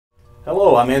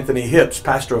Hello, I'm Anthony Hips,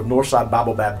 pastor of Northside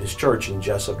Bible Baptist Church in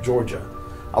Jessup, Georgia.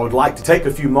 I would like to take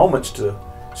a few moments to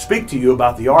speak to you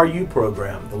about the RU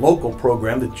program, the local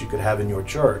program that you could have in your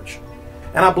church.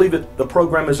 And I believe that the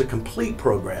program is a complete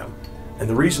program. And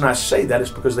the reason I say that is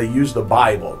because they use the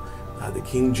Bible, the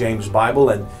King James Bible,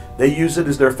 and they use it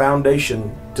as their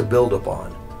foundation to build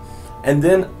upon. And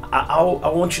then I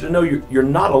want you to know you're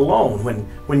not alone.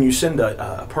 When you send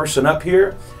a person up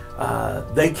here,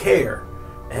 they care.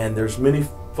 And there's many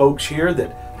folks here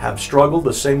that have struggled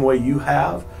the same way you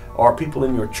have, or people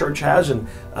in your church has, and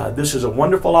this is a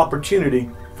wonderful opportunity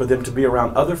for them to be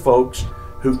around other folks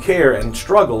who care and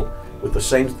struggle with the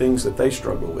same things that they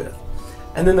struggle with.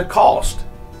 And then the cost,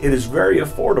 it is very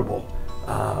affordable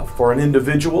for an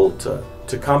individual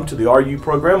to come to the RU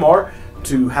program or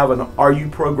to have an RU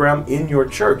program in your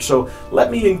church. So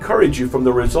let me encourage you from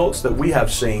the results that we have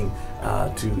seen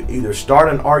to either start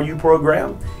an RU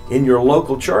program in your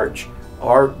local church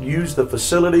or use the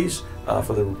facilities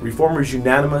for the Reformers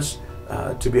Unanimous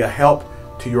to be a help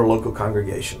to your local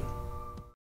congregation.